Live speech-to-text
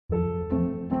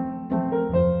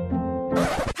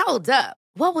Hold up.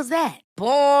 What was that?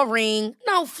 Boring.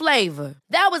 No flavor.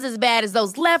 That was as bad as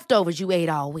those leftovers you ate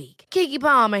all week. Keke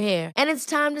Palmer here, and it's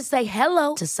time to say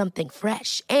hello to something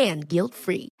fresh and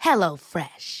guilt-free. Hello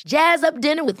Fresh. Jazz up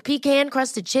dinner with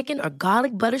pecan-crusted chicken or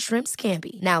garlic butter shrimp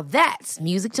scampi. Now that's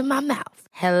music to my mouth.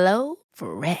 Hello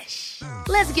Fresh.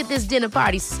 Let's get this dinner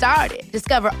party started.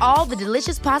 Discover all the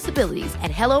delicious possibilities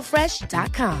at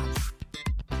hellofresh.com.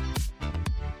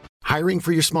 Hiring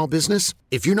for your small business?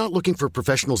 If you're not looking for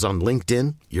professionals on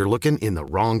LinkedIn, you're looking in the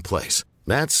wrong place.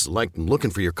 That's like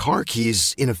looking for your car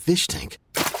keys in a fish tank.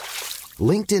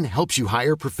 LinkedIn helps you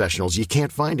hire professionals you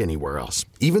can't find anywhere else,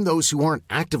 even those who aren't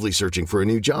actively searching for a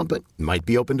new job but might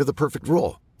be open to the perfect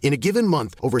role. In a given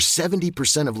month, over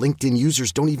 70% of LinkedIn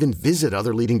users don't even visit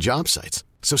other leading job sites.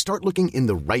 So start looking in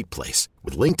the right place.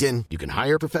 With LinkedIn, you can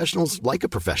hire professionals like a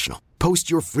professional.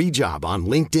 Post your free job on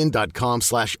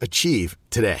linkedin.com/achieve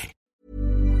today.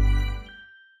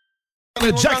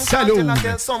 Jack Saloon.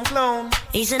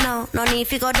 Easy now, no need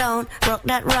to go down. Rock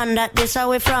that run, that this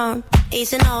how we frown.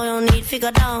 Easy now, no need to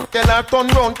go down. Tell her turn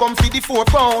round, come feed the 4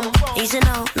 pound. Easy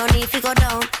now, no need to go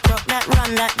down. Rock that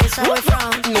run, that this how we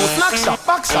frown. No slack shot,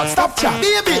 back shot, stop chat.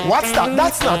 Baby, what's that?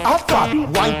 That's not hot top.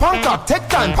 Wine pan top, take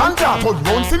time, pan top. Turn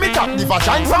round for me top, the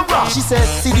vagina from rock. She said,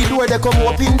 see the door, they come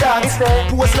up in dance.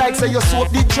 Post like say you soap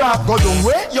the drop. Go down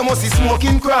way, you must be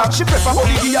smoking crack. She prefer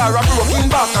holy gear, a broken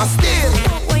back and still.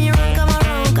 When you run, come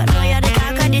around, I know you're the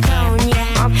talk of the town, yeah.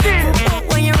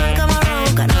 When you run, come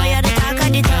around, I know you're the talk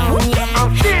of the town, yeah.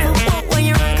 When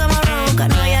you run, come around, I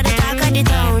know you're the talk of the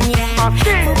town, yeah.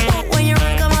 When you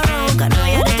run, come around, I know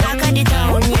you're the talk of the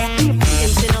town, yeah.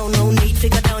 Easy now, no need to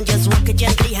go down, just rock it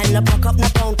gently, hand the buck up, no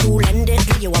pound, cool and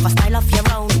deadly. You have a style of your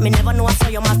own. Me never know I saw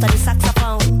you master the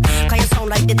saxophone. Cause you sound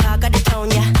like the talk of the town,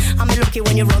 yeah. I'm lucky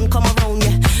when you run, come around,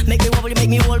 yeah. Make me wobble, make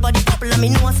me whole body bubble. Let me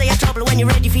know I say a trouble when you're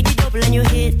ready for the double and you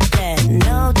hit that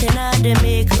note in the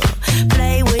maker.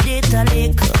 Play with it a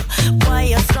little. Why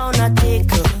you sound a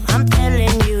tickle? I'm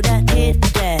telling you that hit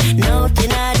that note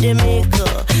in the maker.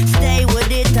 Stay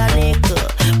with it a little.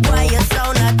 Why you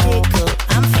sound a tickle?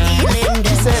 I'm feeling that.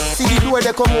 She said, see the door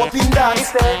they come up in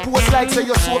dance. Post like say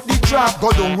you soap the trap.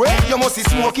 Go down way, you must be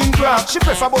smoking crack. She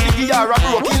prefer body gear, a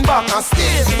broken back and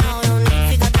still.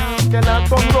 Tell her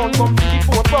turn round, come feed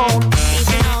the 4 pound.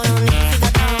 Easy now, don't need to go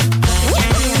down.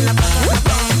 Gently in the back of the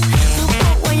pound.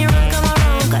 When you run, come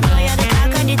around, I know you're the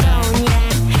talk of the town,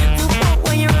 yeah.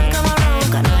 When you run, come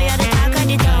around, I know you're the talk of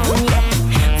the town, yeah.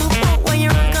 When you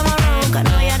run, come around, I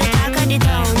know you're the talk of the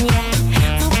town, yeah.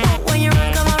 When you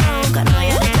run, come around, I know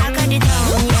you're the talk of the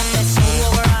town, yeah. Best sound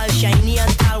overall, shiny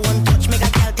and tall. One touch, make a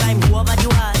girl climb over the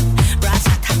wall. Brass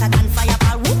hot, hotter than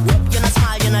fireball. Whoop whoop, you're not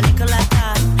small, you're not little at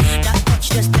all. That touch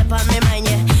just step on me mind,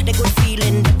 yeah. The good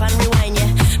feeling, dip and rewind,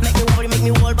 yeah. Make me wobble, make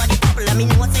me whole body bubble. I mean,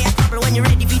 what's say a trouble when you're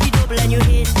ready for the double and you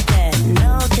hit that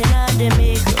nothing at the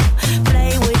maker.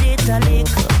 Play with it a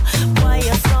little. Why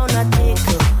you sound a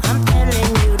tickle? I'm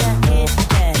telling you that hit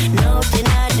that nothing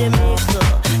at the maker.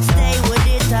 Stay with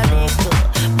it a little.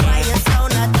 Why you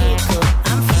sound a tickle?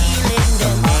 I'm feeling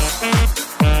them.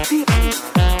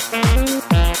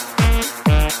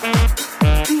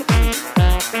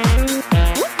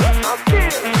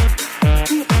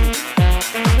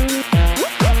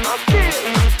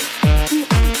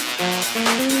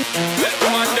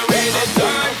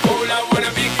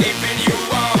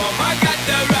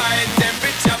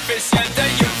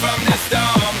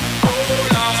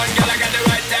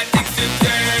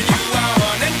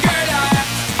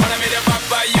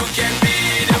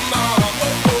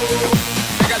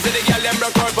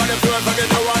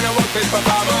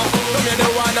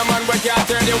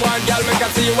 Turn you on, girl, make I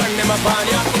see you when them upon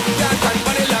ya. Can't stand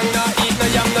for the long, no eat no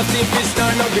yam, no steam fish,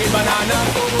 no green banana.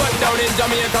 But down in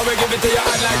Jamaica, we give it to you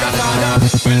hot like a sauna.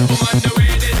 Well, I'm on the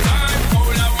way this time,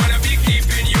 cool, I wanna be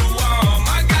keeping you warm.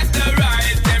 I got the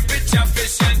right temperature for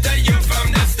shelter you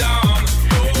from the storm.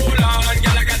 Hold on,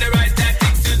 girl, I got the right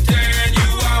tactics to turn you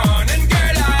on. And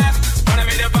girl, I wanna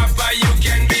be the papa, you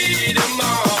can be the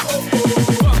mom.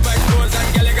 Papa clothes and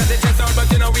girl, you got the chest out, but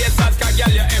you know we ain't sad, cause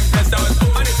girl, you're impressed out.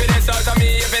 And if it is out of me,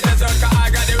 if it is out, cause I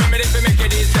got the remedy for make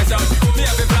it easy out. Me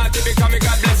have a flat if it come,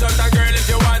 God bless out. And girl, if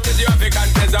you want it, you have to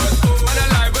confess out. And a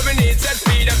life where we need set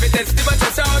speed, if it is, my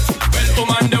chest out. Well, I'm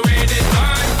on the way.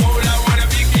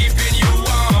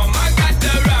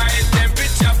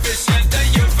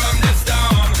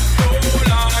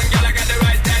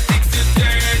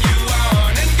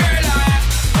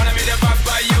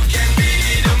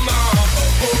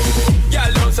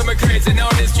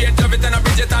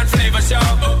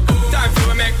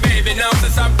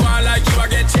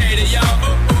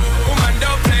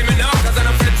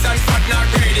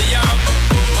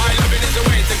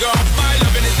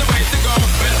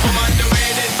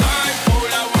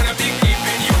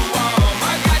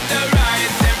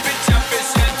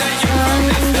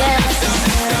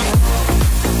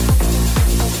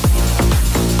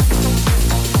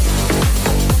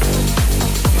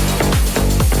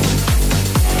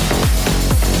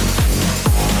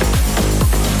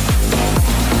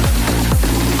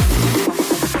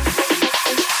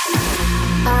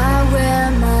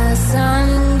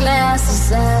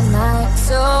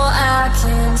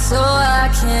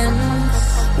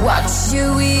 Watch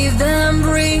you weave them,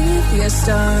 breathe your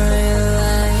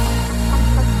storyline.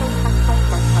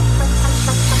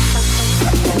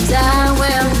 And I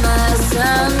wear my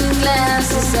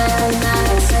sunglasses at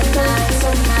night, at night,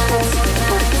 at night, at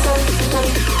night.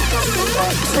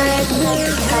 Take the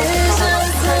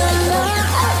visions in my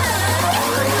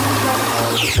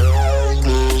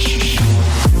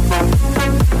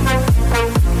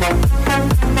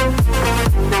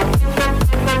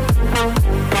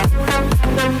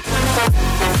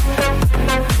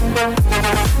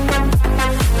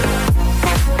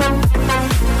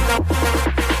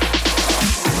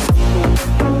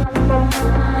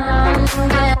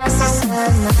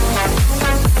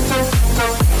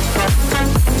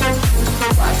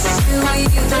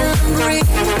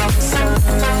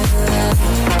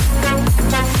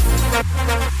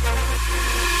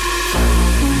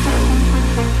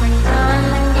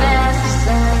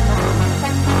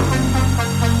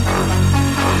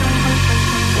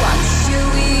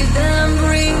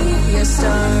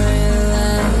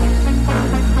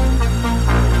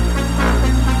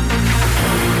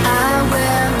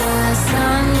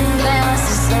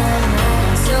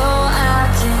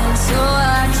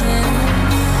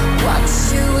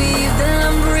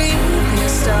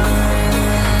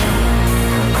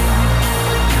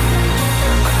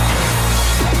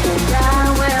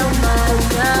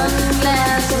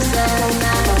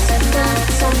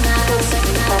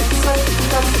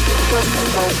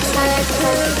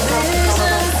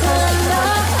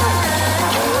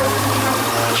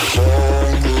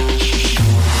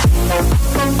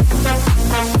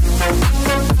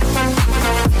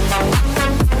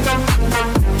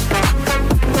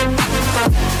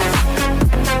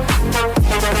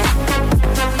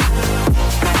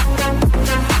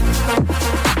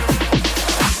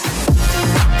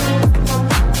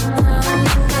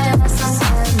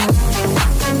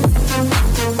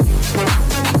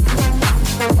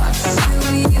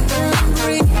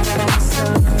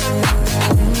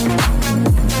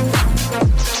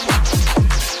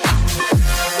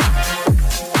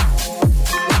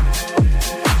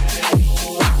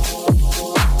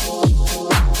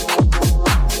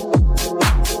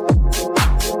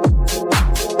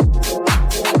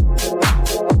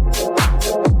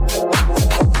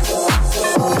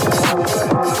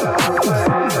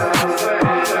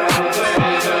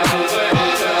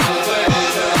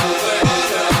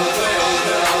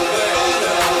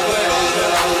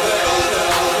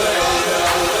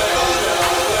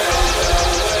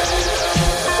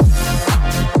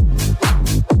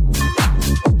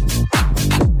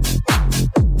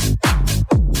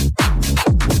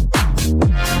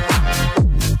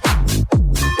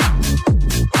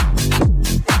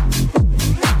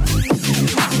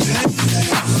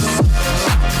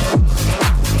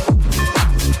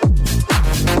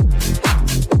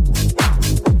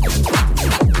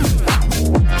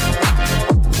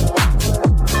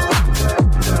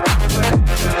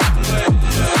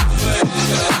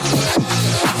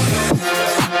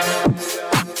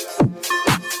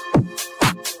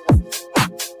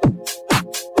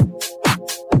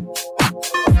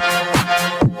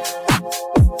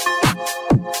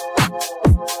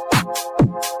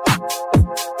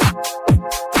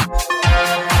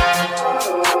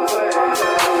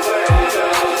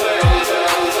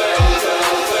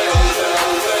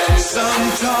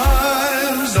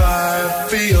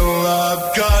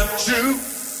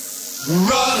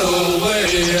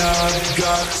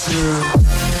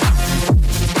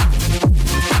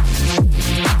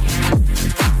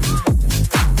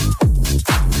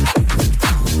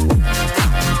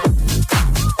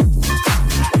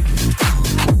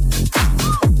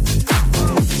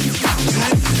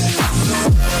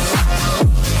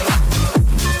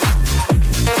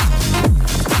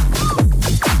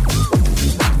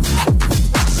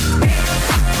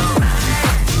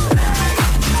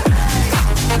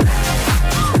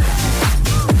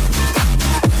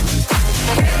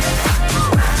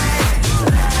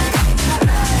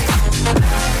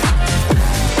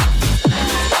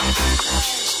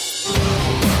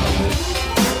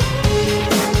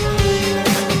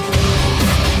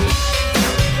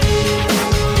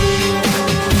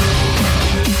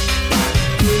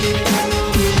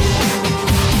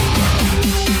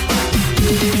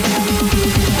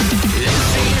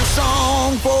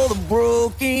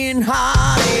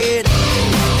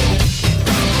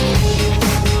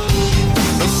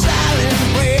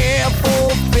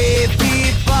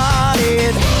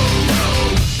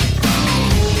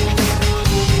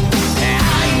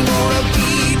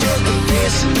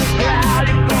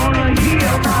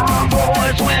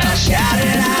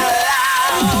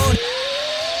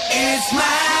It's my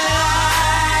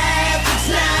life, it's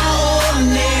not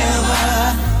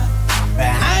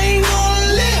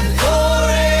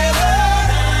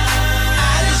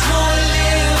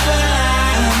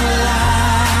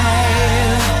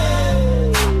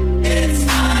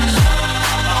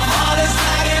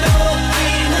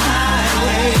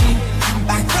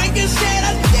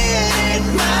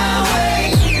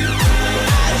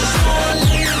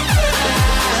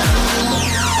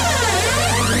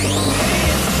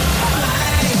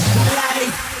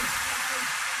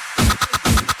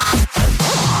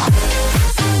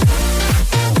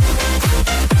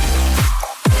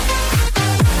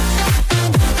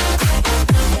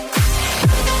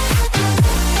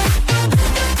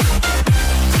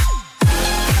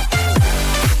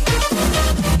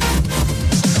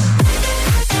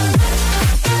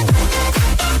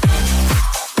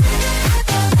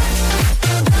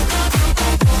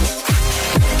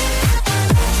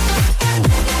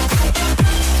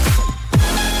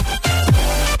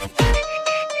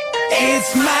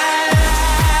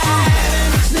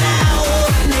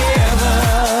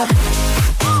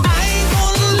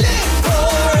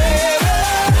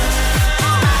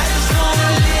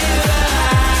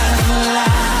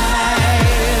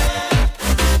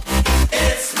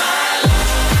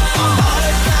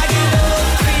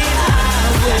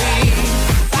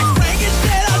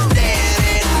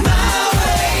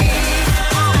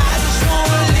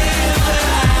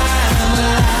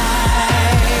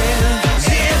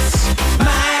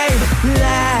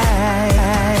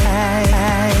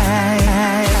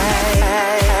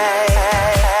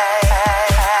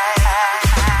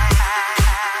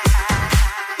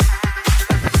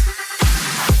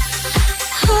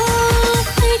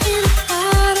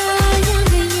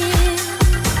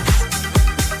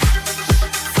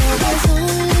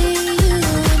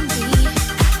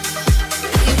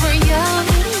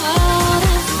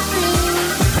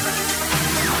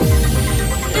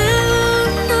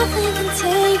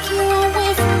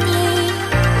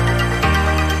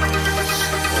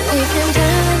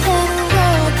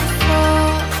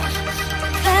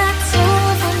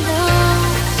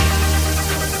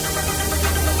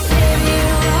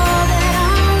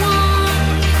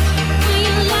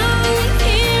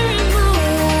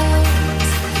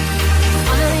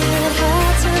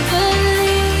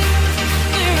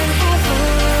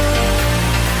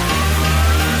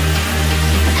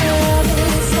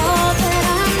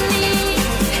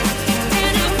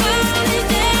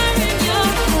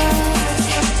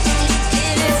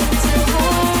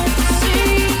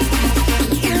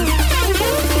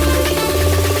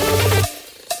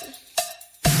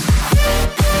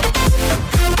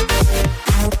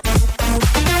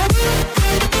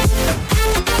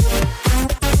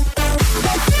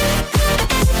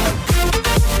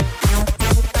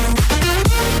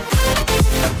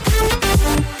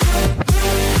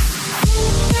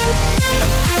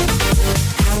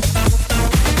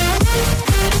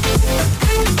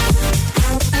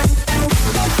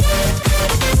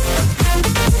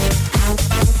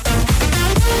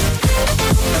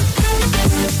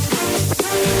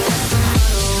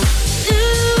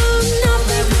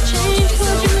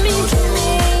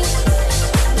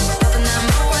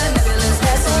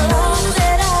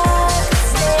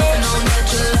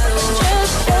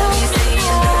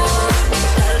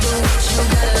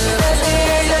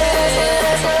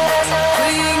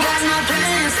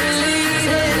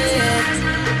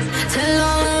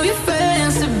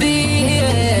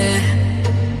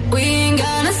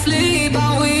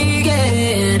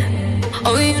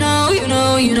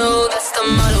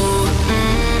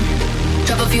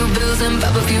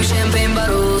a few champagne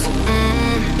bottles.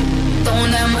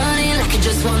 Throwing that money like you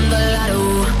just won the lotto.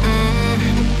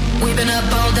 We've been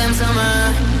up all damn summer,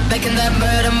 making that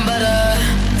bread and butter.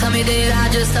 Tell me, did I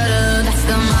just stutter? That's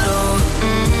the motto.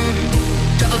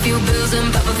 Drop a few bills and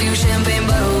pop a few champagne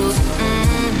bottles.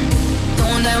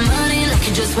 Throwing that money like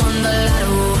you just won the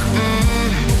lotto.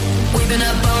 We've been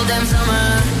up all damn summer,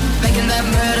 making that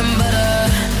bread and butter.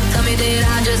 Tell me, did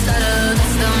I just stutter?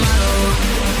 That's the motto.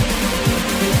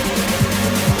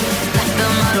 That's the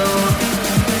motto.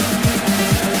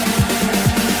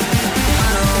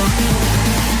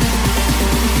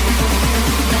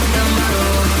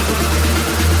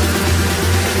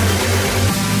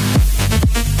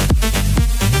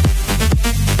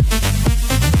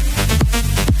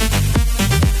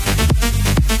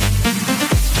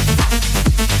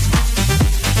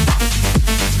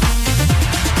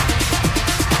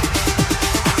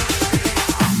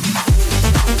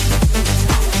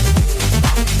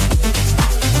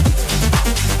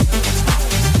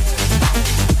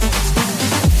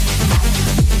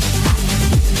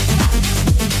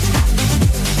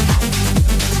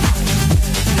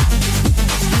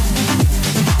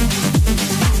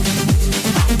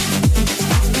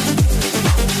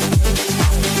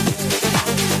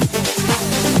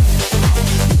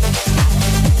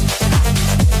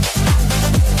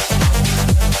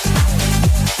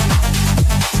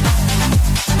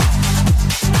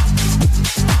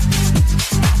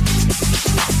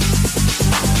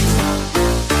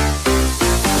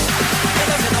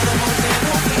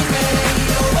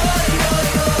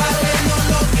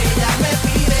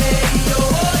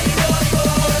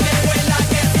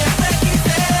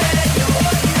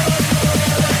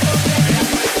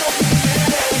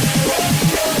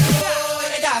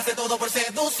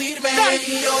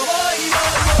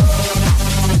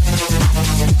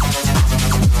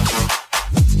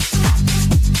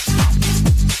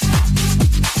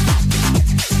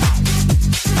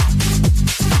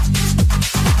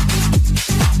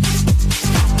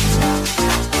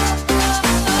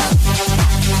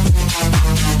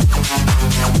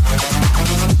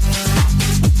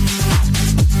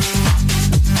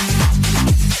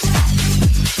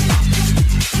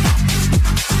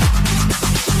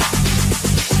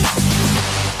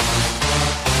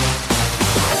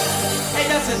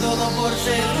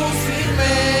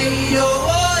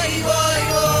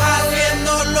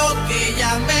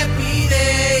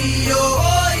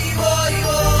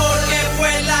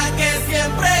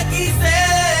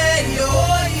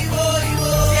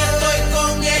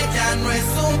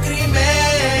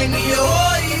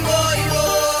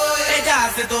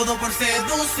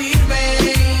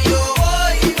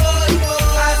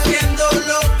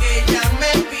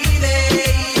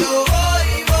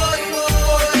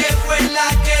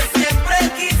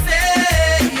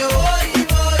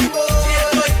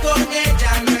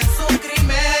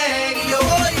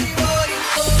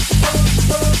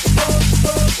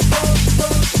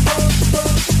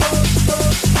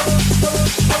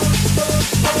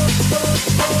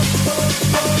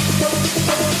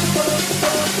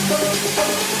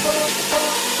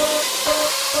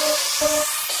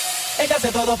 Ella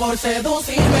hace todo por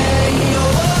seducirme y yo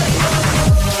voy.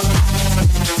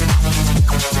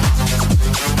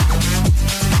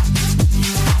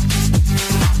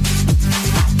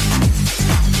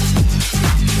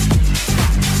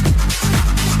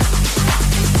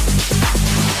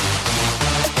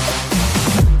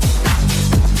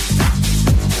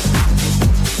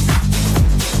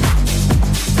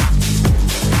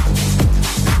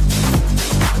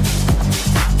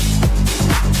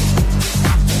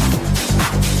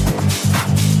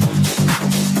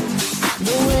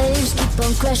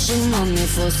 Crashing on me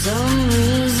for some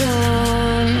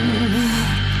reason,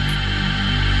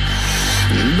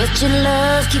 but your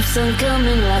love keeps on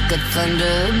coming like a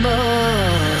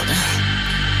thunderbolt.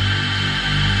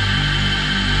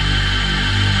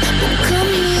 Well, come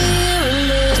here a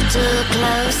little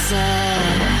closer,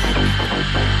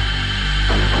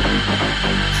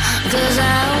 'cause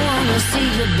I wanna see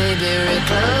you, baby, real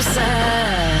closer.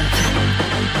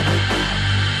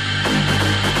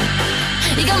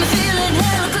 You got me feeling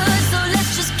hella good, so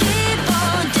let's just keep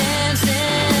on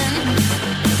dancing.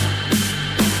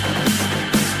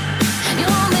 You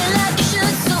hold me like you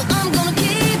should, so I'm gonna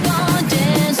keep on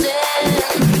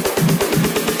dancing.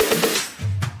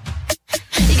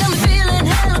 You got me feeling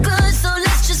hella good, so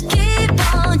let's just keep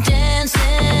on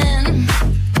dancing.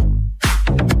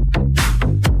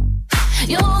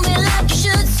 You hold me like you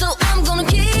should, so I'm gonna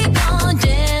keep on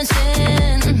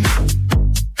dancing.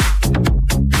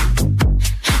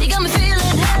 You got me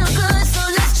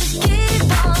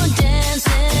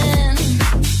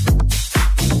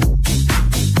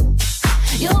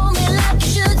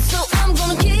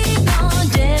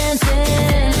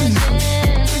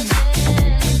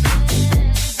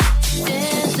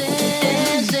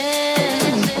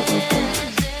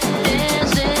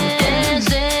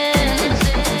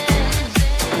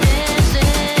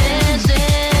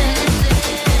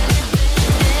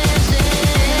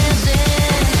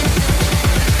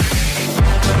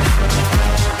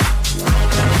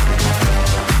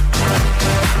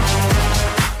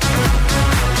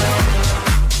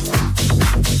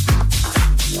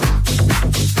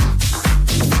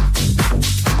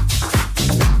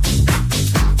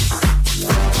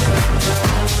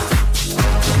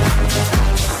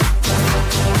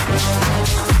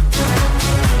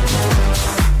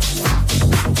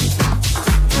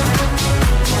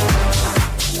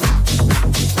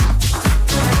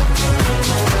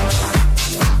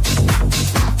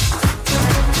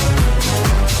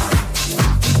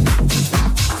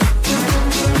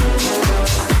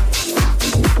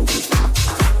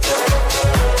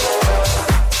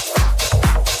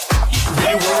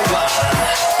ready worldwide.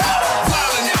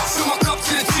 Wildin' out, fill my cup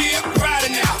to the tip.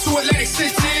 Riding out to Atlantic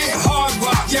City. Hard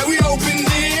rock, yeah, we open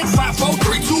then. 5, 4,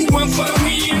 3, 2, 1 for the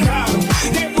win.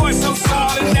 That boy so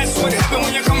solid, that's what happen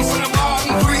when you come from the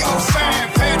bottom.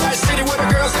 305, Paradise City, where the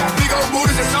girls got big old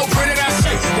booties and so pretty that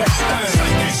shake that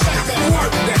thing.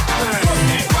 Work that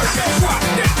thing. Work that, rock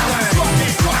that thing.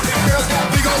 Rock that, girls got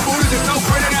big old booties and so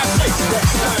pretty that shake that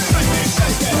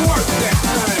thing. Work that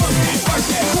thing. Work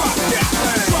that, rock that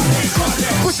thing.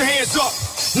 Put your hands up,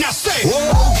 now say.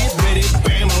 Whoa, get ready,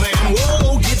 bam, lamb.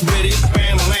 Whoa, get ready,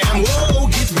 bam, lamb. Whoa,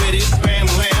 get ready, bam,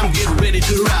 lamb. Get ready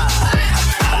to ride.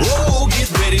 Whoa, get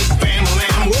ready, bam,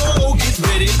 lamb. Whoa, get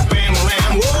ready, bam,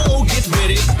 lamb. Whoa, get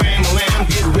ready, bam, lamb.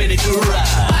 Get ready to ride.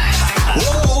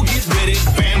 Whoa, get ready,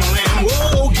 bam, lamb.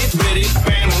 Whoa, get ready,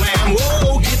 bam, lamb.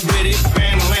 Whoa, get ready,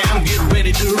 bam, lamb. Get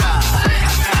ready to ride.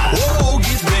 Whoa,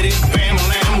 get ready, bam,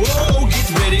 lamb. Whoa, get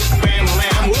ready, bam,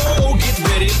 lamb. Whoa, get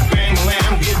ready, bam,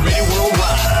 lamb. Get ready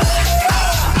worldwide.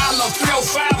 I love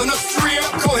 305 in the strip.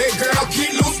 Go ahead, girl,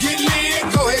 get loose, get lit.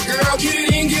 Go ahead, girl, get it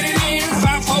in, get it in.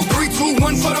 5, 4, 3, 2,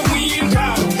 1 for the win.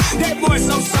 That boy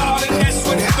so solid, that's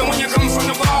what happen when you come from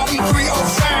the bottom.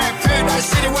 305, Paradise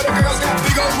City, where the girls got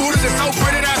big old booties and so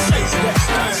pretty that shake that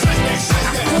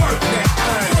thing. Work that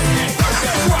thing. Work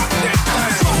that, rock that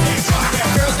thing. Rock that,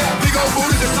 girls got big old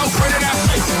booties and so pretty that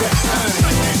shake that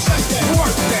thing.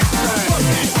 Work that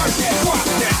thing. Work that, rock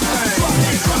that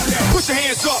thing. Put your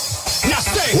hands up, now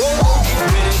say. Whoa, get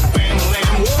ready, bam,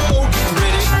 lamb. Whoa, get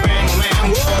ready, bam, lamb.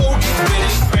 Whoa, get ready,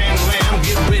 bam, lamb.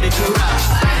 Get ready to ride.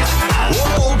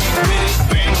 Whoa, get ready,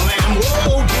 bam, lamb.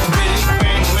 Whoa, get ready,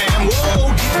 bam, lamb.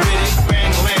 Whoa, get ready,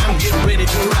 bam, lamb. Get ready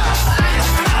to ride.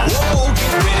 Whoa,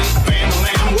 get ready, bam,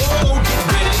 lamb. Whoa, get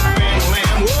ready, bam,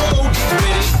 lamb. Whoa, get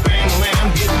ready, bam, lamb.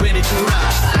 Get ready to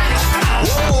ride.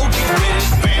 Whoa, get ready,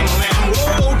 bam, lamb.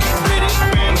 Whoa, get ready,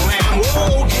 bam, lamb.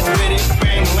 Whoa, get ready,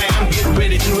 bam, lamb. Get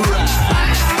ready to ride.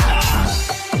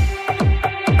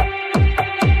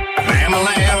 Bam,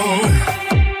 lamb.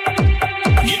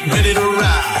 Get ready to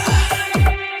ride.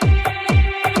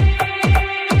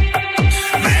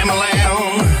 Bam, lamb.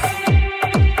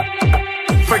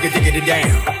 Break it, dig it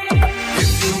down. If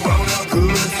you want a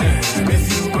good time, if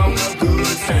you want a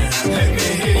good time, let me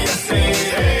hear you say,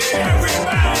 hey.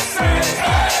 Everybody say,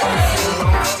 hey. If you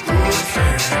want a good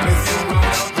time, if you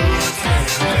want a good time,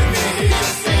 let me hear you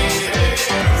say, hey.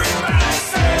 Everybody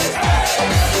say, hey.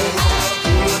 If you want a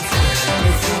good time,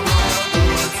 if you want a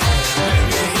good time, let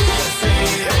me hear you say,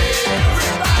 hey.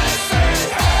 Everybody say,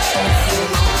 hey. If you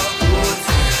want a good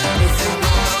time, if you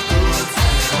want a good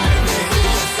time, let me hear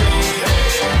you say, hey.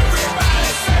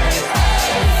 Everybody say,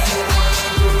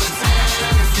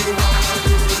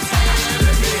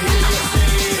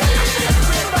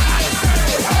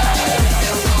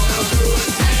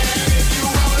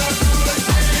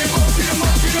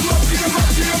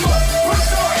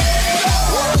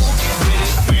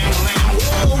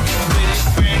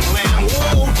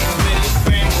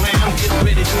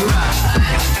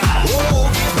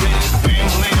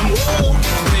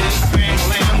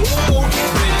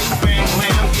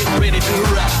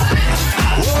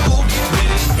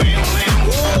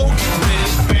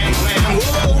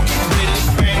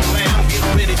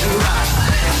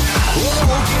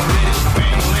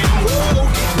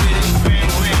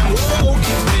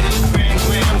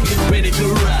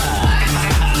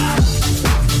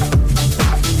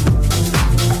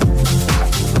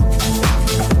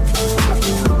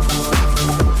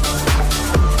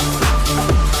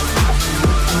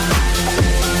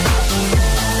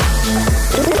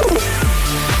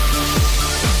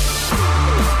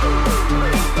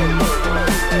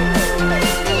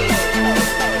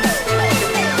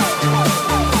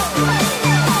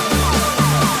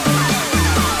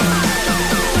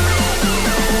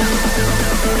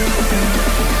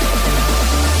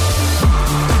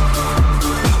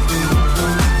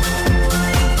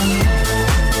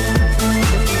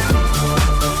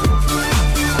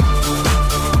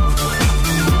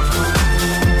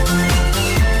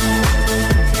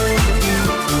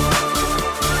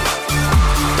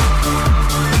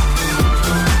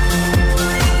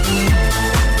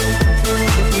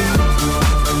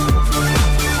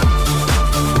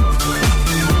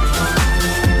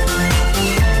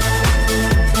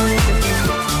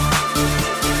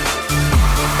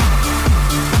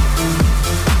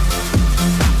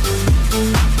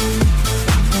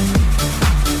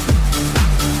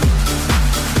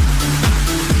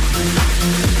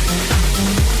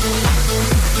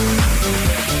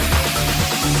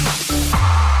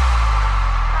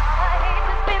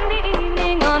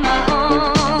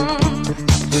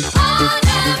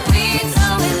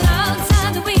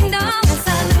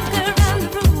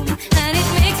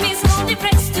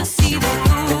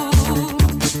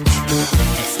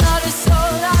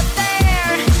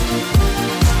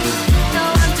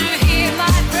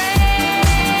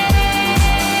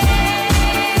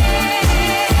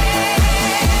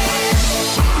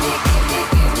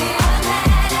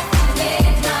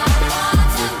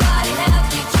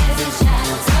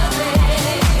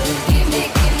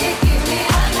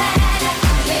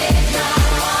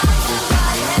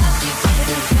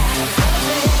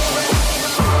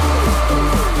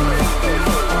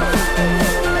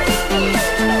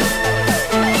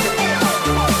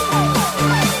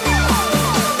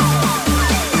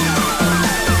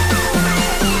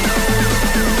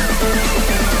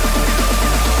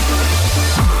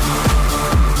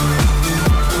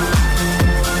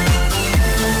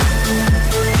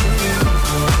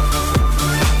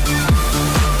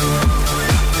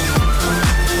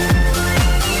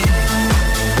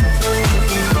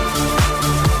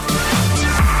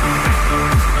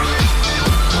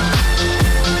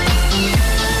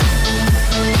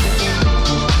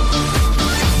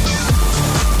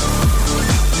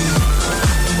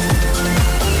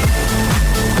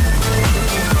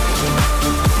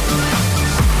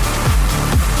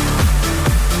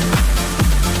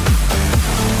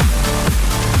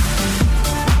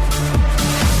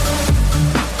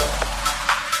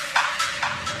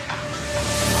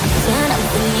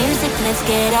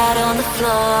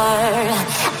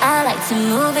 to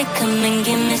move it, come and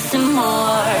give me some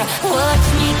more. Watch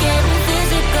me getting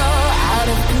physical, out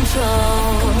of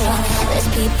control. There's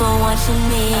people watching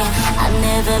me, I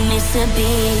never miss a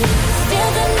beat.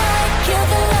 Still the night, kill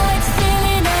the lights, feel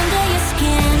it under your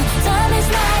skin. Time is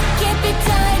right, keep it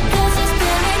tight, cause it's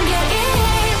pulling you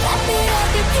in. Wrap it up,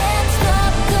 you can't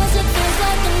stop, cause it feels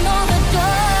like an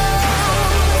overdose.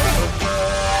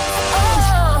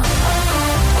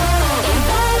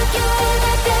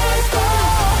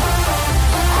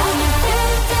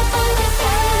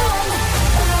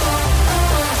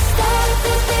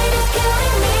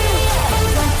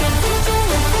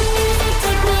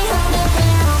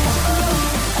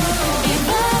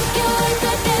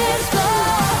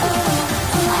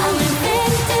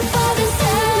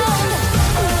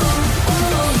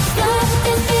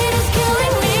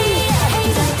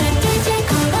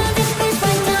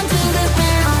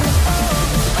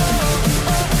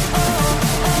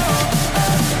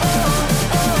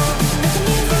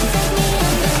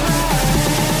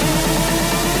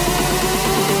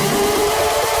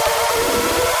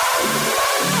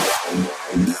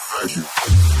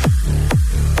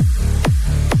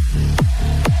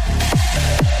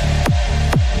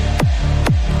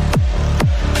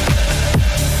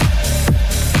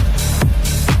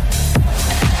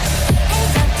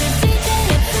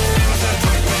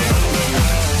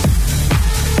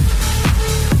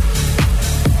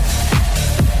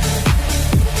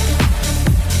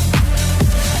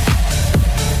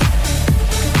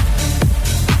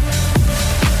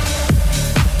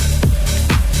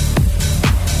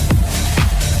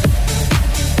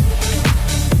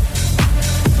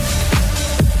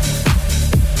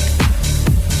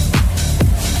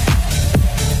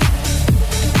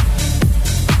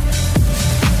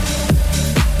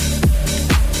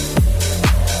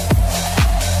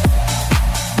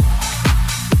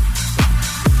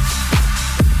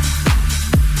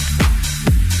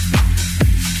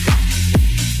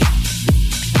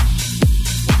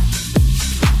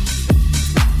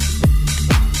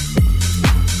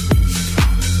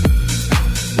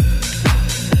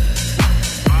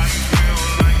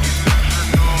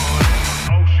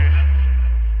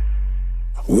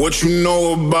 What you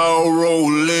know about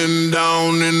rolling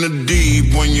down in the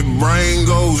deep? When your brain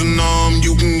goes numb,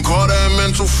 you can call that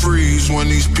mental freeze. When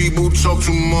these people talk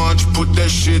too much, put that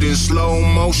shit in slow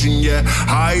motion, yeah.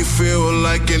 I feel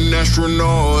like an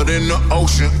astronaut in the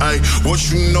ocean, ayy. What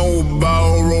you know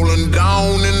about rolling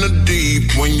down in the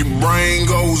deep? When your brain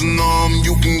goes numb,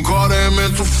 you can call that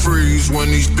mental freeze. When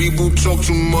these people talk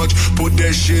too much, put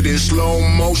that shit in slow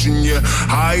motion, yeah.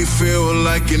 I feel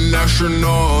like an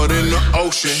astronaut in the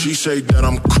ocean. She say that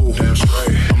I'm cool. That's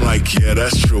right. I'm like, yeah,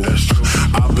 that's true.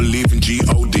 I believe in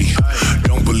G-O-D.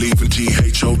 Don't believe in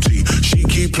T-H-O-T. She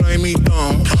keep playing me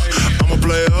dumb. I'm a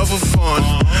player for fun.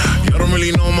 Y'all don't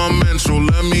really know my mental.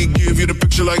 Let me give you the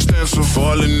picture like stencil.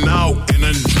 Falling out in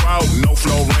a drought. No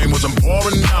flow rain wasn't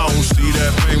pouring down. See,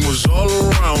 that pain was all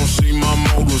around. See, my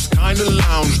mode was kinda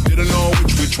lounge. Didn't know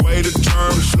which way to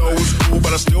turn. Flow was cool,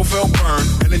 but I still felt burned.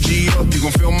 Energy up, you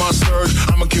gon' feel my surge.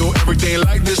 I'ma kill everything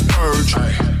like this purge.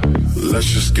 Let's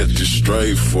just get this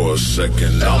straight for a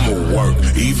second. I'ma work,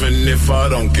 even if I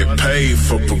don't get paid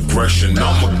for progression.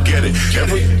 I'ma get it.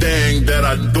 Everything that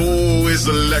I do is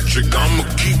electric. I'ma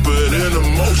keep it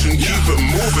in motion, keep it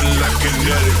moving like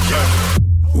kinetic.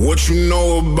 What you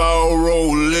know about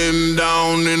rolling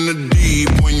down in the deep?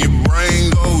 When your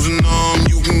brain goes numb,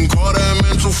 you can call that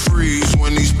mental freeze.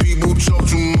 When these people talk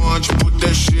too much, put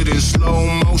that shit in slow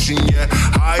motion, yeah.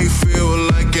 I feel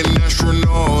like an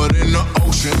astronaut in the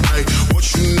ocean, ay. What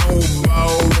you know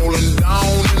about rolling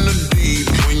down in the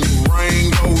deep? When your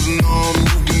brain goes numb,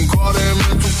 you can call that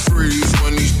mental freeze.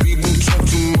 When these people talk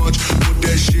too much, put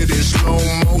that shit in slow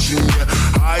motion, yeah.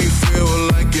 I feel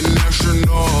like an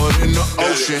astronaut in the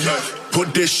ocean.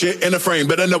 Put this shit in a frame,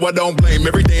 better know I don't blame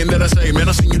everything that I say. Man,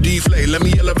 I seen you deflate, let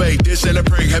me elevate this in a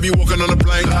prank. Have you walking on a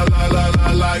plane? La la la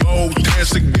la la. Oh,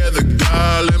 dance together,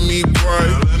 God, let me pray.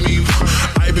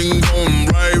 I've been going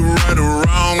right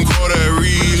around, call that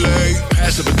relay.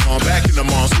 Pass the baton, back in the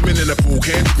mall, swimming in the pool,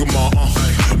 can't you come on?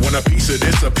 Want a piece of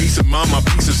this, a piece of mine, my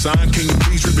piece of sign. Can you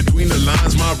please read between the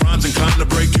lines? My rhymes inclined to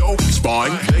break your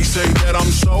spine. They say that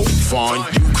I'm so fine,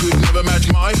 you could never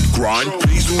match my grind.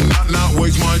 Please do not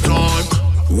waste my time.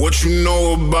 What you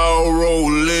know about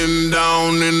rolling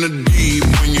down in the deep?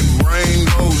 When your brain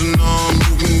goes numb,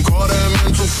 you can call that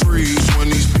mental freeze. When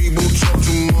these people talk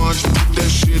too much, put that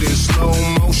shit in slow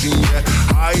motion, yeah.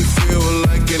 I feel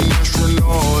like an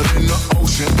astronaut in the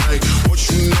ocean, ay. What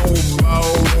you know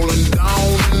about rolling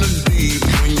down in the deep?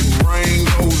 When your brain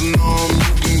goes numb,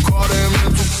 you can call that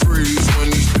mental freeze.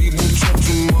 When these people talk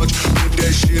too much, put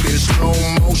that shit it in slow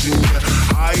motion. Yeah,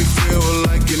 I feel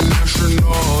like an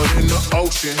astronaut in the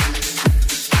ocean.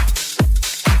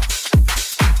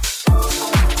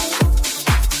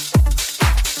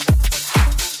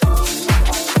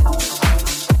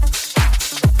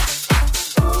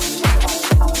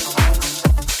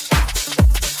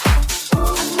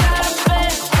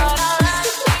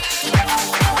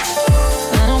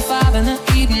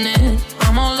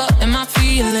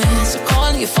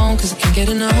 Cause I can't get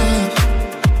enough.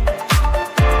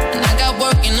 And I got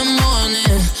work in the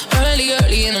morning,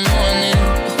 early in the morning.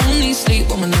 But who needs sleep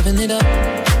when we're living it up?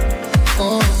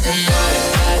 Oh, and I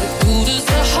gotta do this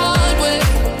the hard way.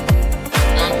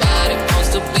 My body wants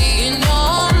to be in your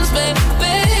arms, baby.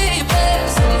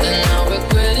 Something I'll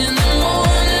regret in the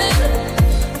morning,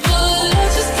 but I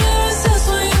just can't resist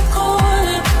when you're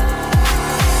calling.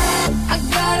 I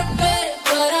got a bed,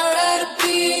 but I'd rather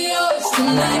be yours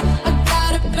tonight.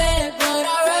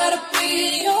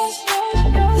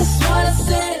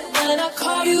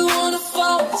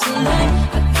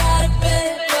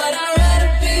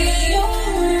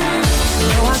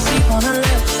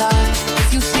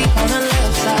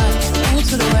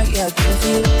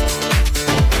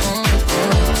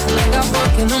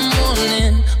 In the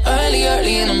morning,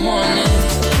 early in the morning.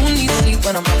 Who needs sleep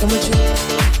when I'm rocking with you?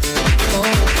 Oh,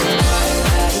 my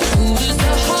attitude is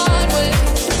the hard way.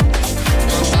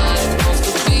 My body wants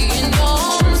to be in your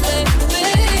arms, baby.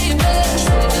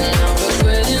 Something I'll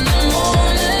regret in the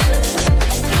morning,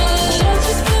 but I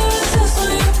just can't resist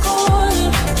when you're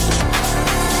calling.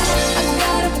 I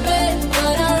got a bed,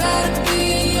 but I'd rather be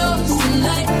yours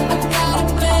tonight. I got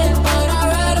a bed, but I'd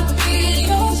rather be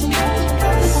yours.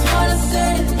 That's what I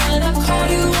said. And I call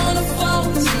you on the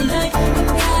phone tonight. I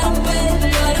got a bed,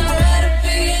 but I'd rather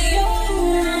be yours.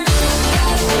 I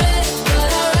got a bed, but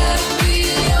I'd rather be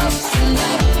yours tonight. I got a bed,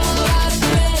 but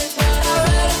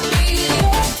I'd rather be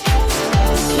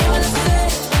yours. That's what I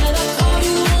said. And I call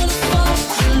you on the phone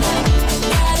tonight. I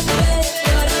got a bed,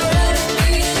 but I'd rather be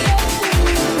yours.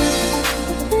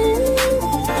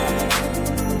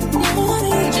 I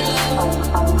need your love.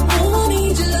 I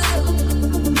need your love.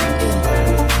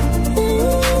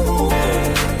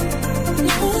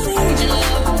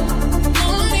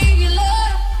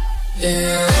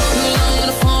 Yeah.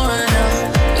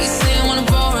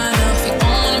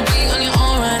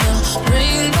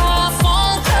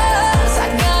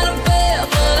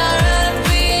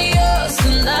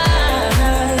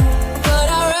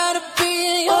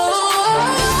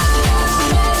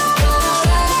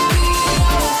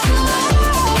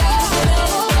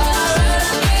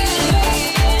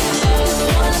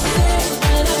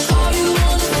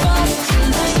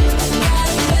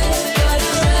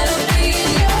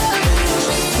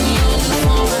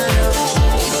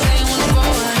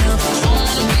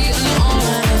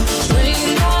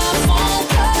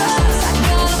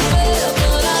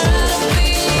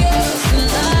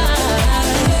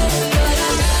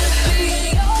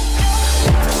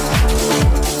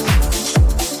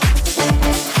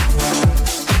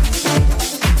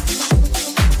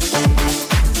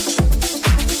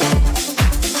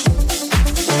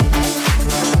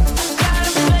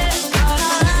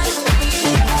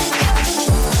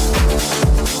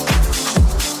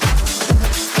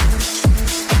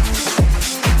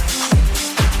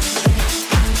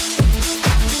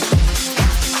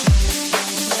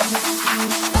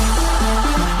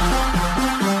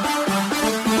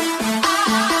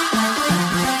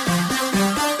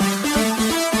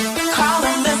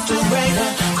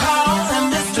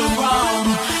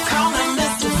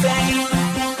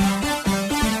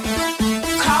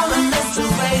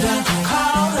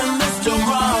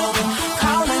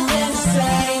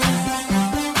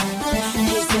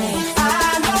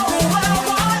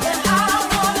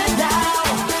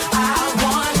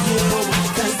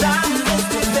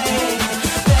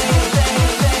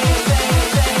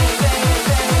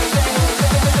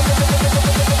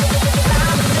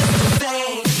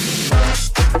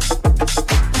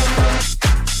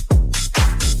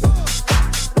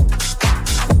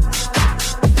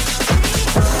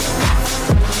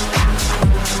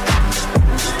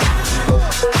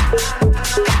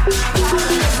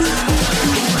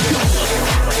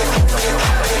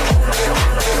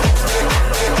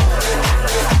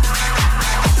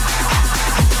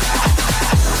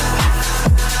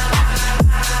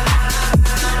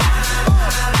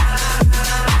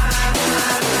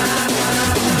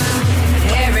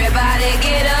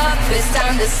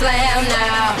 slam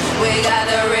now. We got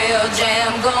the real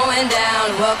jam going down.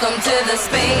 Welcome to the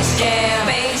Space Jam.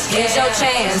 Here's your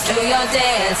chance, do your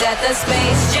dance at the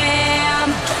Space Jam.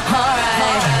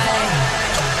 Alright.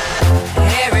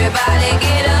 Everybody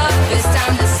get up, it's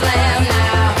time to slam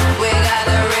now.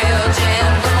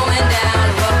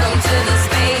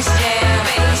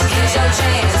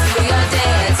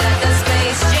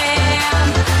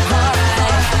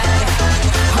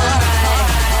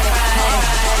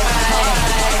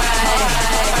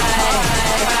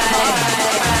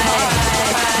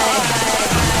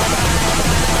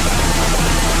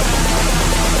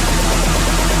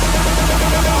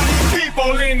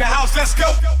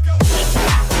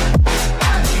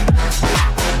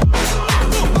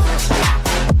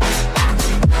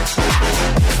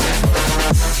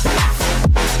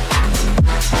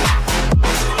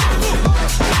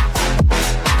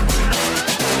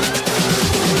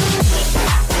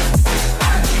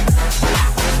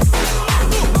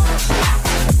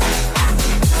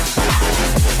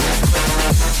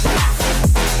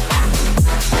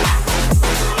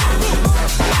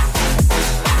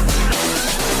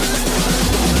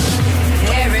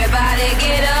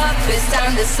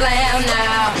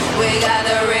 We got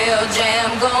the real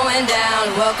jam going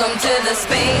down. Welcome to the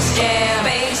Space Jam.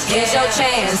 Here's your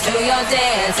chance, do your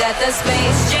dance at the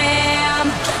Space Jam.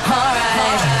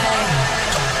 Alright.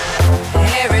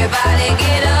 Everybody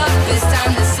get up, it's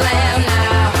time to slam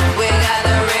now. We got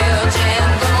the real jam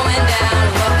going down.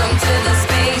 Welcome to the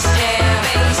Space Jam.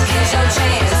 Here's your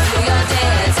chance, do your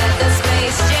dance at the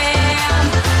Space Jam.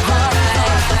 Alright.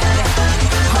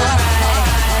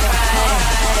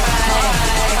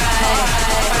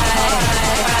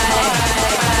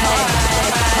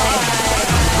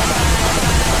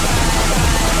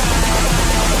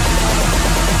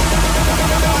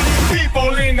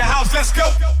 People in the house, let's go.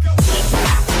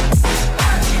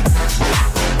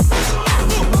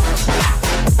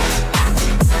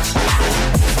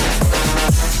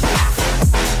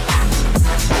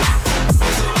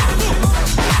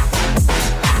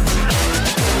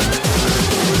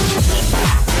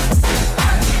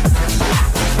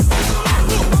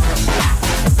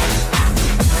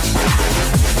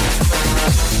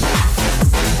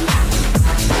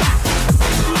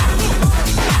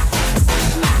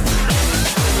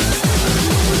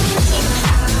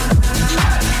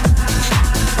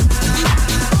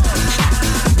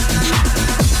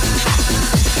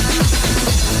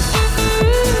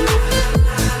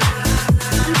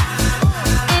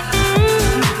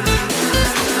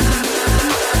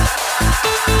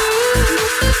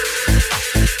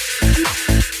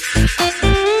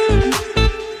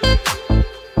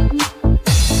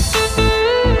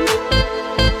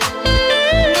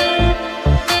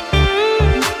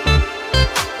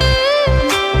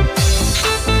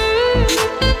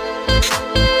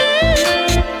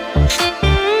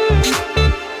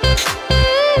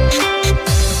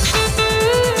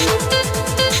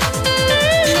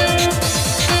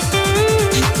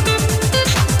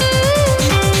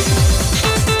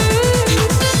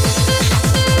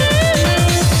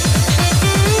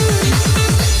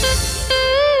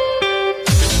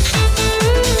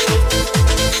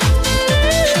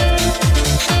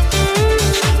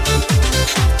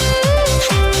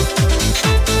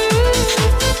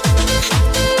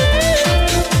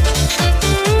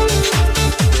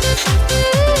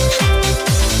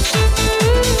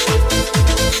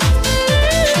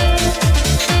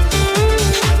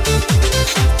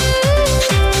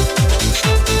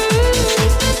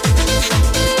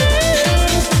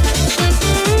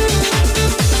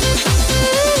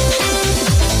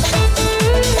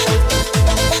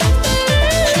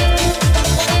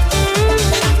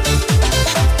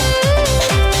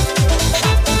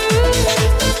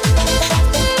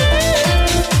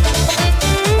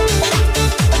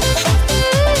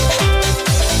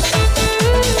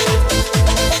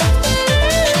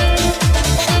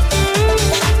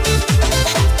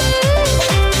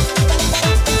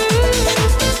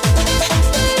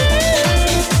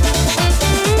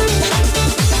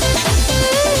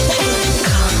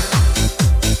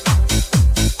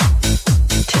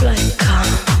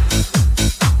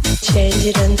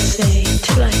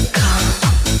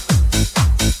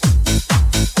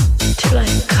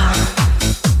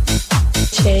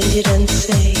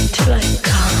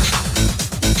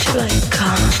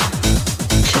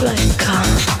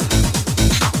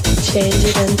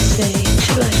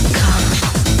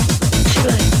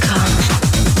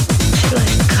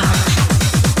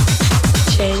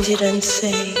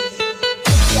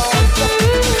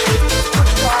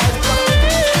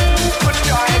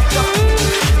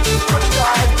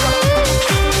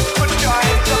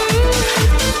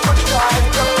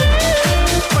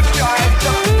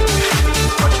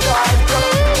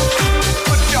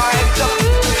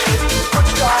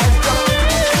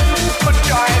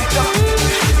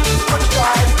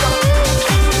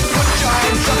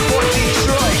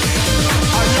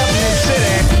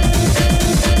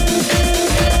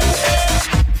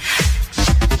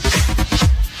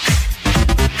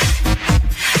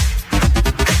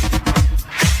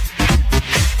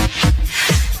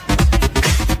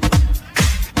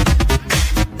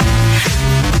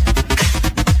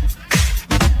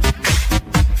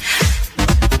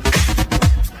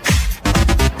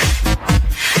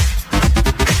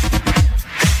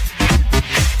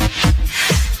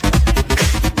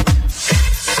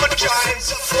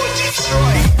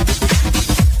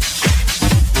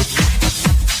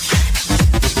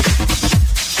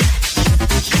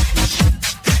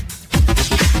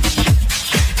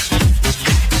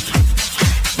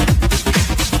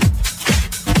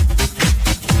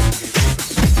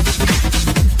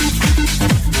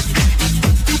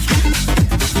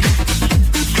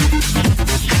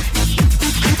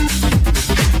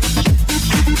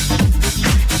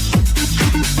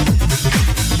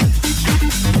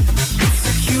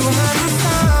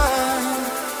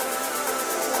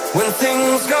 When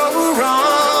things go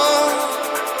wrong,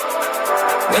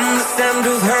 when the sound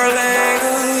of her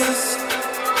legs,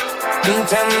 when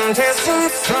temptation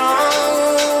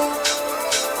strong,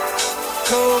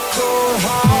 cold, cold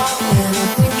heart. And I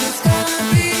think it's gonna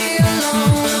be a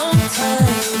long, long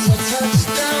time till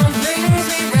touchdown brings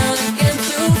me round again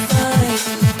to find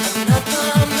I'm not the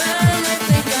man I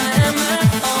think I am at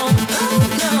home. No,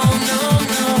 no, no,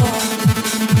 no.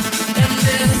 And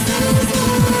this is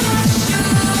what I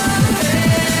should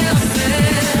have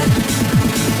said.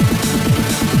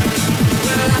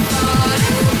 Well, I thought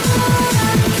it would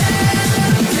have kept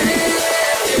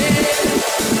it.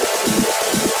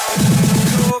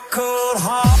 Cold, cold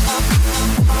heart.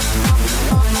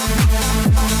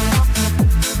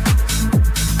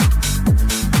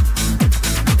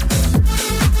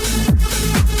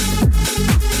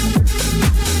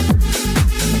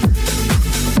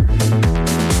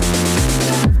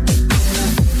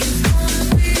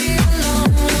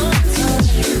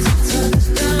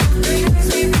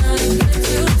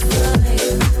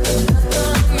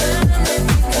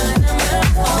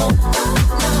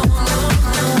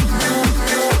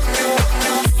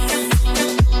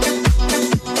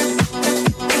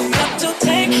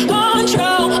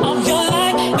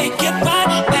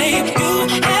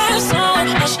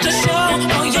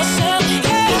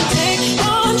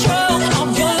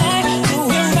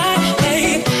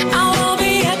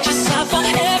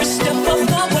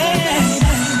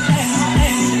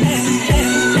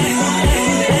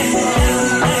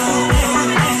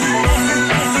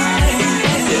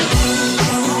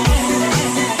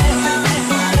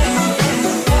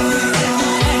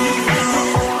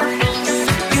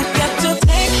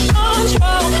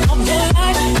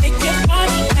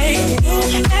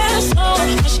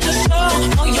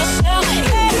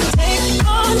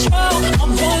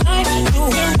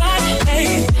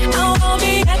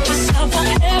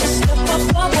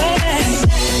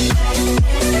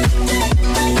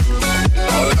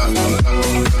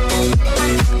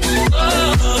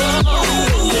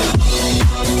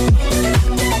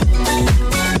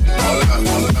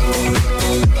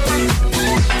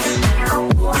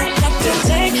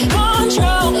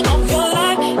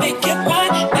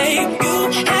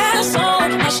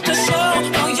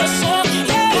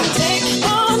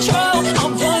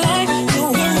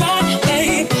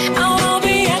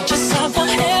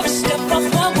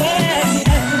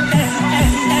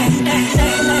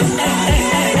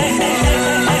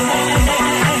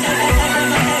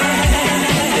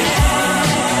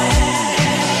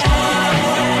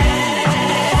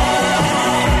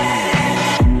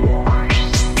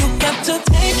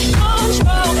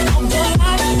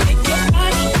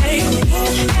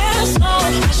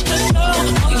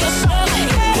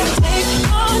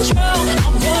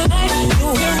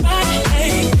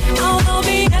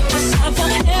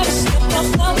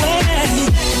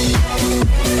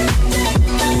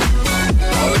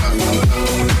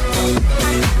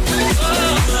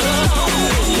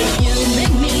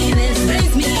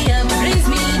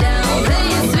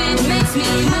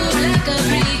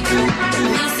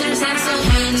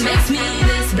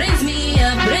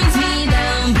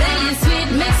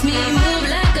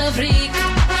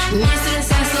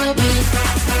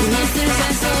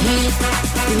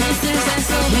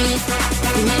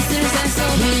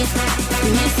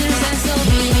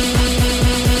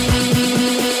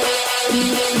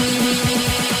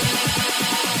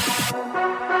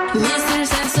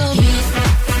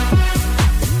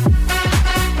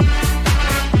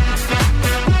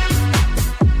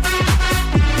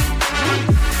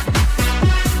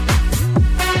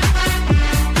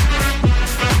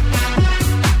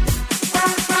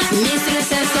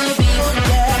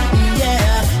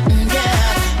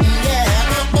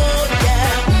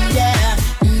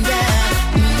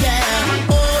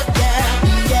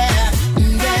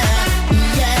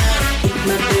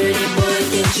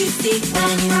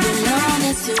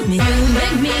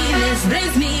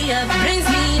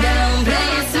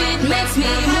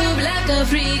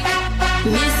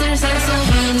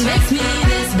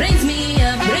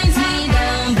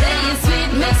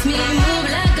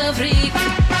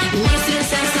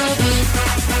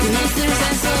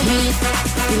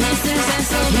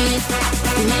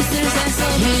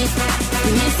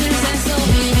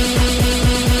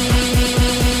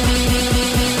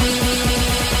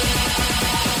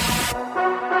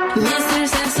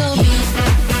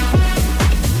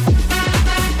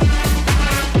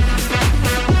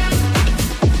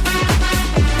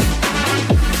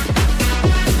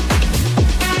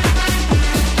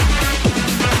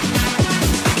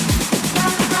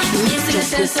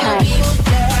 This time.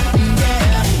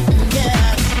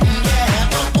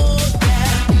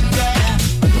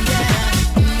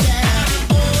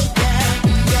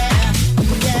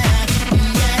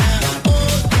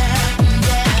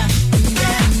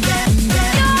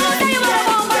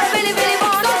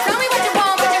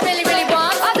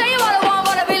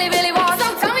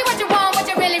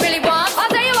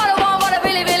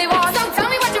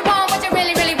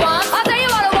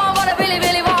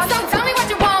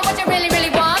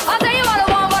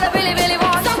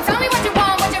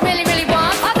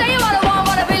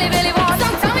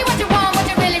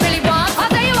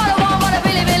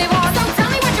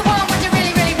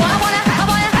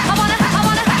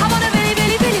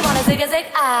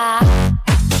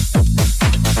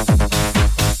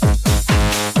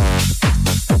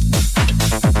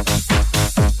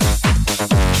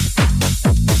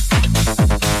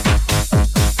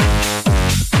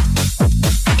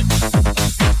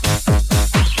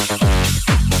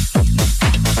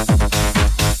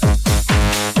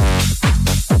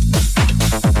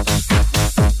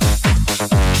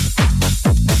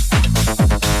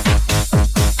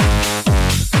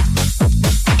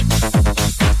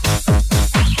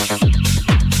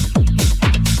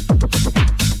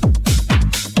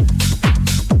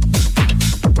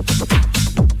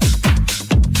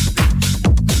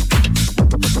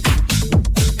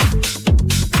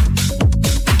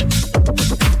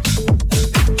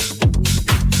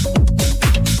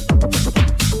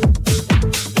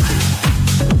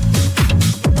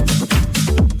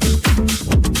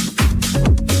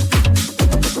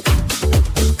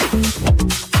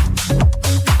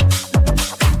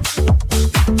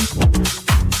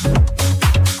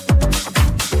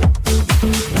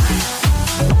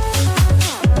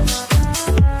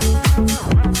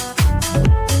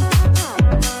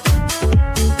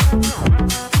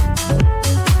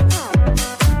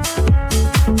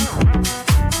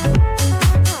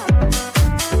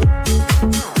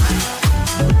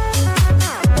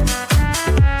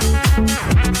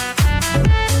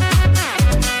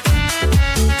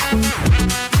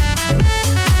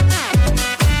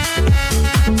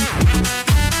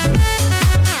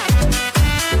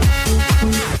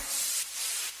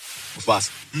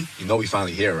 Boss, you know we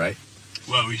finally here, right?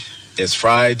 Well, It's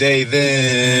Friday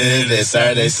then, it's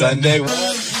Saturday, Sunday.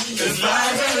 It's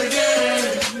Friday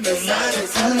again, it's Friday,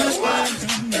 Sunday.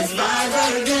 It's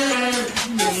Friday again,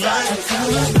 it's Friday,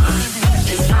 Sunday.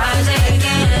 It's Friday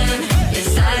again. It's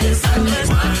Saturday, Sunday.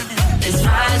 It's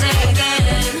Friday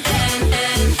again.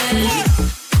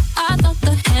 I thought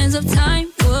the hands of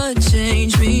time would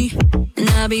change me, and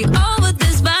I'll be over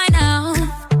this by now.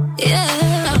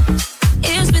 Yeah,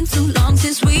 it's been too long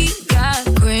since we got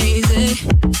crazy.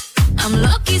 I'm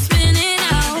lucky spinning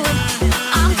out.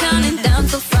 I'm counting down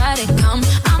till Friday come.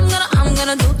 I'm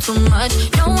gonna do too much.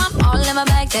 No, I'm all in my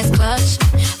bag, that's clutch.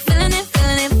 Feeling it.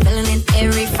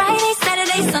 Every Friday,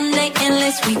 Saturday, Sunday,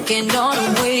 endless weekend on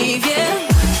a wave, yeah.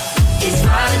 It's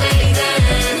Friday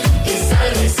then. It's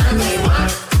Saturday, Sunday,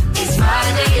 what? It's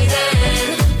Friday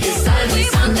then. It's Saturday,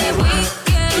 Sunday,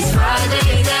 weekend. It's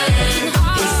Friday then.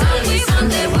 It's Saturday,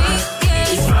 Sunday, weekend.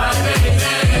 It's Friday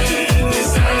then. It's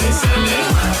Saturday, Sunday,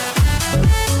 what?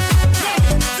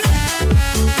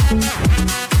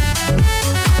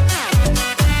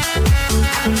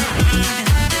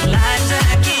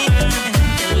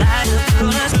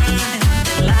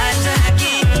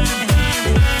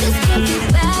 This can't be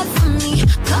bad for me,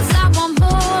 'cause I want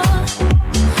more.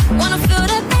 Wanna feel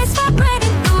that bass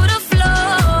vibrating through the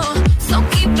floor. So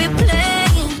keep it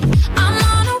playing. I'm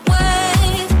on a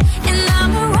wave, and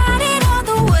I'ma ride it all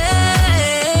the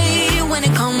way. When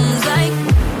it comes like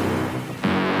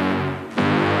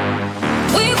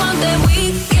we want that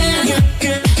weekend.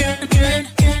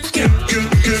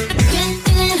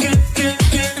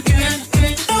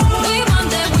 We want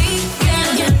that weekend.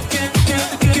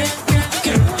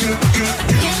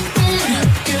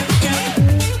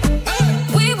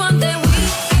 We want that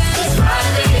weekend. It's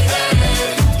Friday then.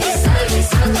 It's Saturday,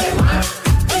 Sunday, what?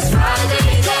 It's Friday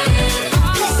then.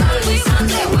 It's Saturday,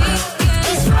 Sunday, weekend.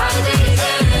 It's Friday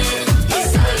then. It's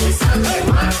Saturday, Sunday,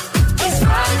 what? It's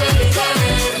Friday then.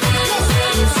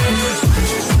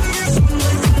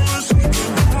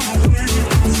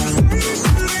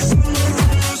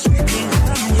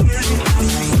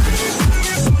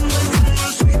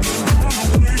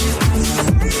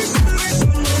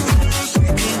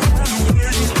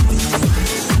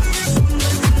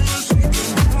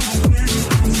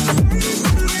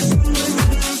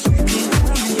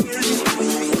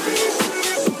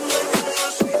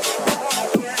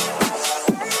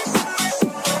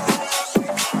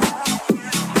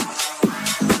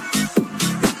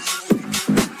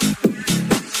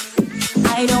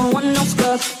 I don't want no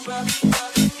scrub.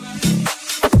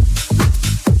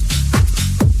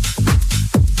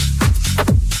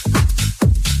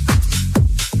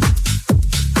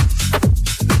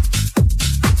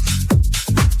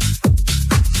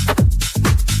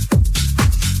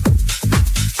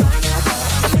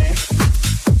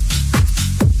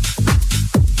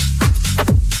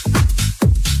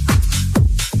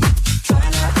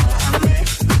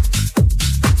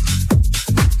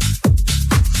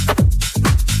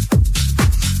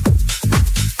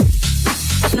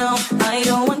 No, I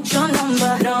don't want your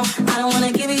number. No, I don't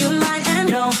wanna give you mine. And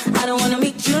no, I don't wanna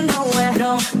meet you nowhere.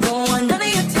 No, don't want none of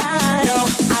your time. No,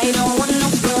 I don't want no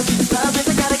scrub. Love is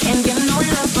a guy that can't get no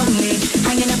love from me.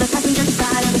 Hanging out the passenger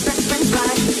side of the fresh French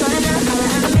fry. Trying to holler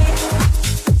at me.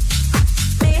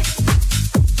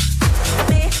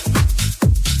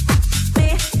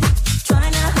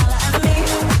 Trying to holler at me.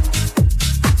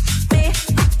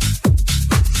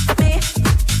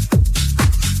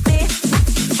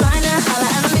 Trying to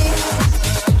holler at me.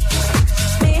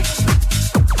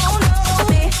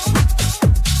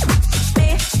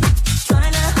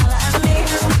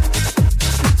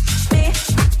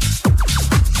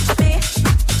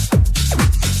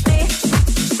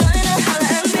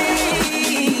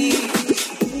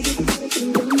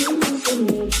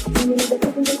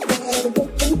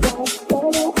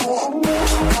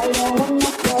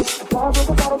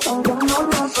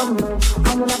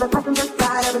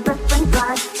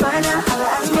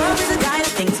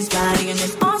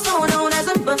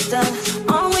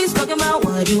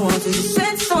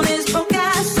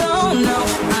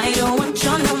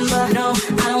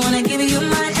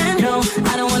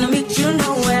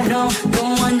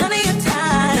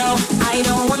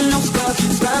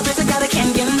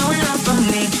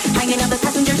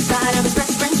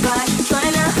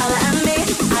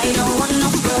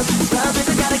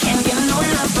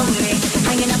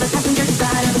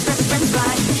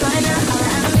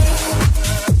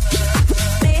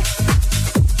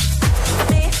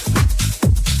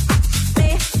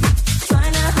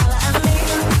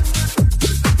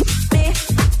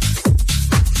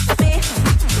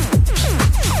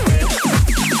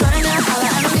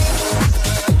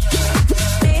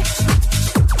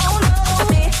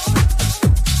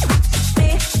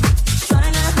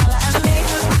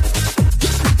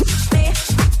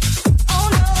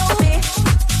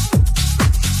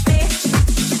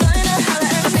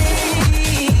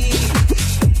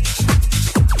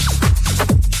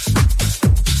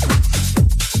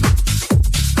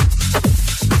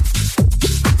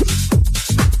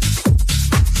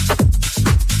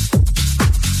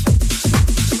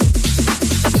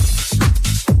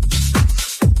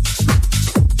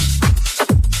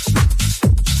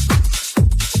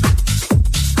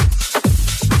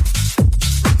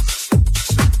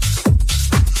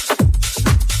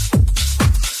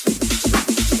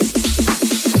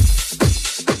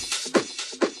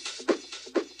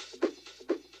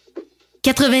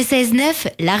 96.9,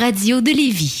 la radio de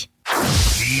Lévis.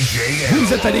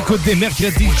 Vous êtes à l'écoute des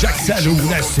mercredis Jack Saloon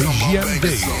à CJMD.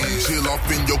 Chill off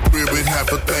in your crib and have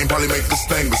a thing, probably make this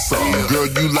thing or something. Girl,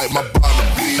 you like my bottom,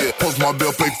 yeah. Post my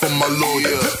bill, pay for my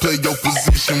lawyer. Play your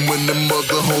position when the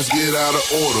mother hoes get out of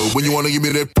order. When you wanna give me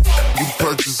that, you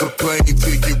purchase a plane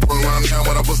ticket. Run around now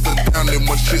when I bust it down, then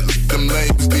one shit like them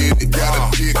lames did. It got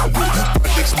a dick with my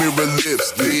dick's mirror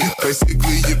lipstick.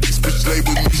 Basically, if this bitch lay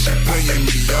with me, she paying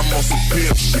me. I'm on some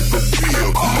pimp shit for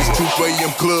real. This 2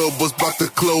 a.m. club was about to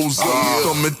close up.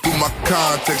 Coming through my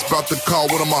contacts, about to call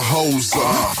one of my hoes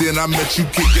up. Then I met you,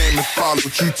 kick game and followed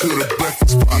you to the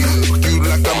breakfast spot. Fuck you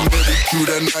like I married you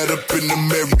that night up in the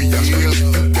Marriott. Still,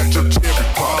 you got your cherry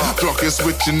pop. Drunk and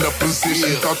switching up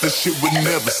position, thought this shit would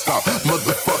never stop.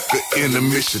 Motherfucker in the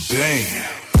mission, damn.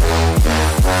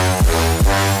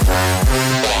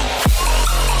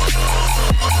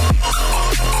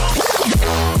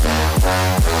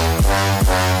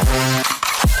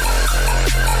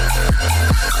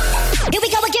 Here we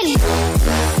go again.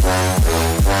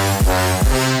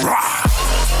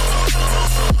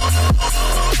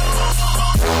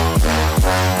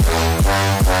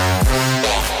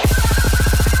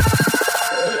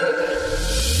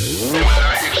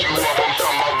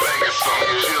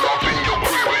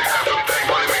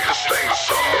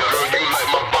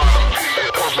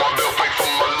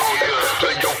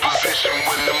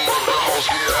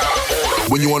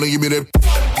 When you wanna give me that,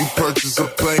 you purchase a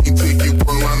plane ticket.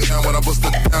 Run around now when I bust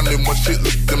it down, then one shit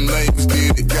like them lames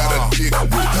did. It got a dick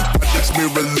with my dick's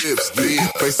mirror lipstick.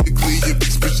 Basically, if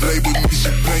this bitch lay with me, she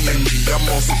paying me. I'm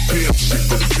on some pimp shit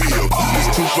for real.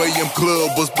 This 2 a.m.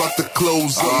 club was about to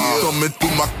close up. Coming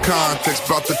through my contacts,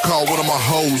 about to call one of my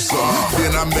hoes up.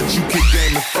 Then I met you, kick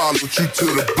game and followed you to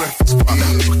the breakfast spot.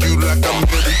 Fuck you like I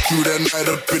married you that night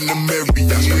up in the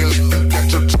Marriott. Still, you got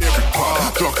your cherry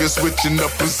pop. Drunk and switching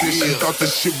up position, thought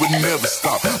this shit would never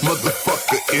stop.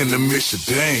 Motherfucker in the mission,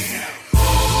 damn.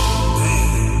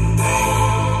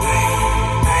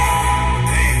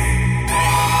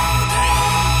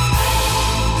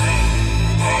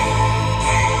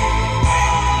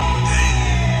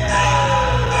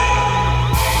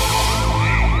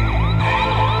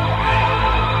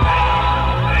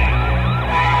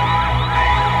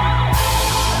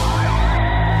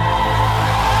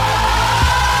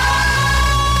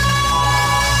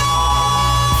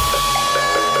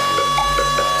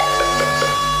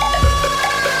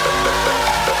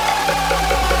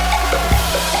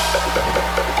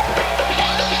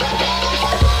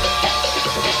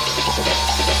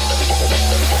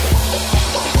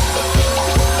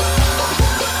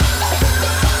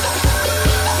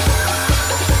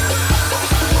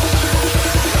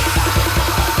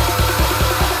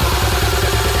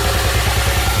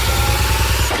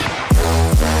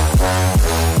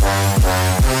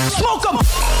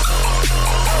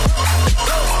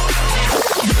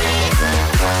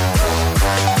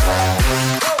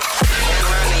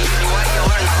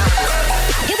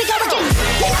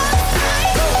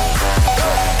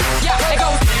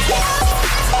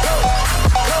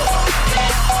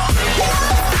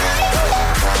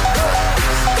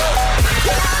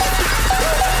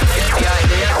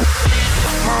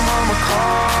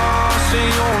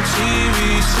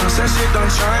 That shit done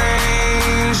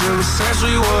changed. Ever since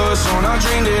we was on, I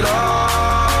dreamed it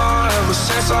all. Ever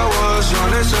since I was young,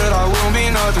 they said I will be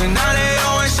nothing. Now they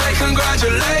always say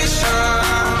congratulations.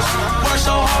 Worked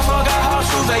so hard, forgot how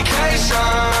to vacation.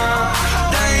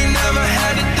 They ain't never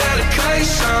had the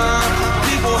dedication.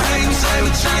 People hate and say we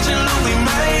changing, look, we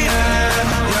made it.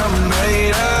 Yeah, we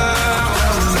made it.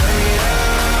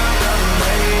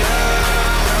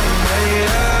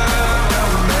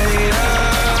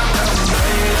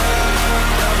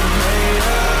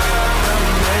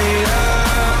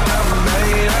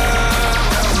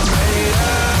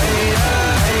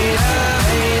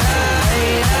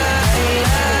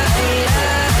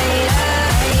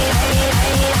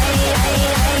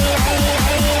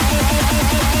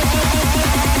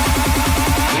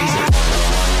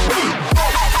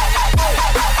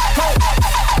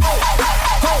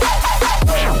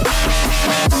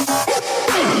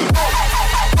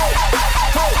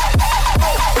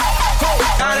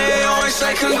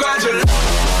 Congratulations.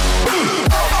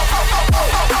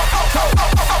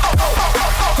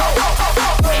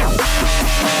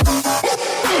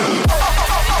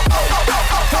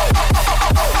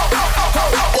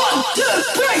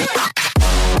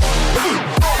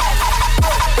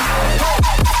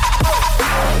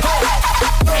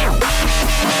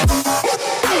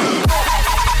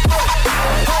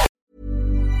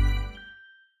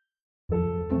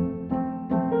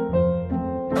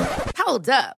 Hold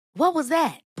up. What was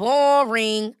that?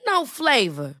 Boring. No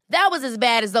flavor. That was as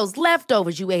bad as those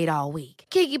leftovers you ate all week.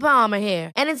 Keke Palmer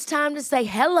here, and it's time to say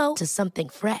hello to something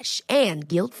fresh and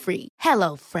guilt-free.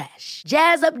 Hello Fresh.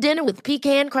 Jazz up dinner with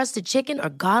pecan-crusted chicken or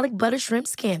garlic butter shrimp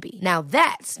scampi. Now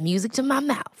that's music to my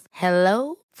mouth.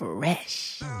 Hello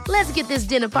Fresh. Let's get this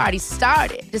dinner party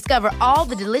started. Discover all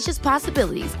the delicious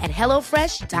possibilities at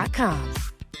HelloFresh.com.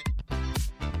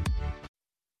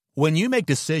 When you make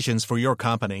decisions for your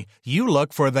company, you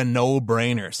look for the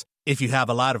no-brainers. If you have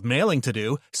a lot of mailing to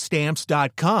do,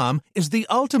 Stamps.com is the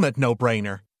ultimate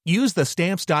no-brainer. Use the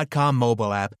Stamps.com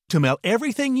mobile app to mail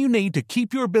everything you need to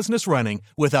keep your business running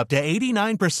with up to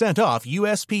 89% off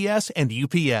USPS and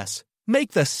UPS.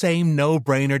 Make the same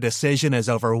no-brainer decision as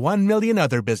over 1 million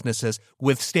other businesses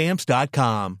with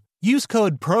Stamps.com. Use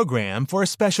code PROGRAM for a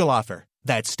special offer.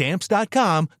 That's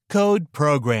Stamps.com, code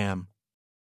PROGRAM.